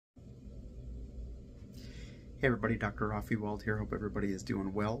Hey everybody, Dr. Raphiwald here. Hope everybody is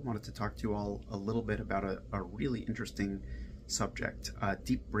doing well. Wanted to talk to you all a little bit about a really interesting subject,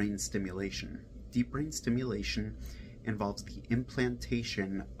 deep brain stimulation. Deep brain stimulation involves the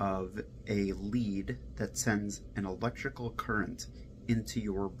implantation of a lead that sends an electrical current into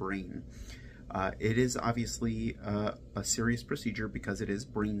your brain. It is obviously a serious procedure because it is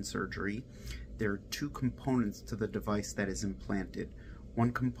brain surgery. There are two components to the device that is implanted.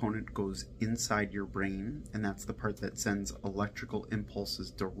 One component goes inside your brain, and that's the part that sends electrical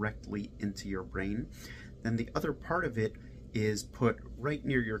impulses directly into your brain. Then the other part of it is put right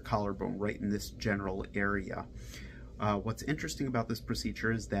near your collarbone, right in this general area. What's interesting about this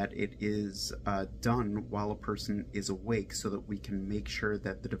procedure is that it is done while a person is awake so that we can make sure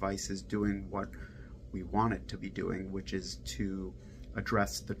that the device is doing what we want it to be doing, which is to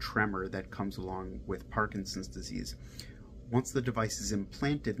address the tremor that comes along with Parkinson's disease. Once the device is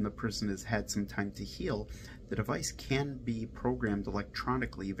implanted and the person has had some time to heal, the device can be programmed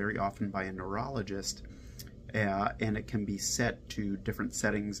electronically, very often by a neurologist, and it can be set to different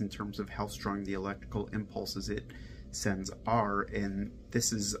settings in terms of how strong the electrical impulses it sends are. And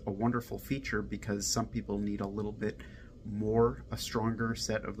this is a wonderful feature because some people need a little bit more, a stronger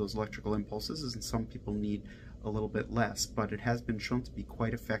set of those electrical impulses, and some people need a little bit less, but it has been shown to be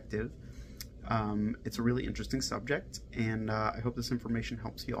quite effective. It's a really interesting subject, and I hope this information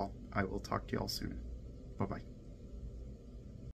helps you all. I will talk to you all soon. Bye-bye.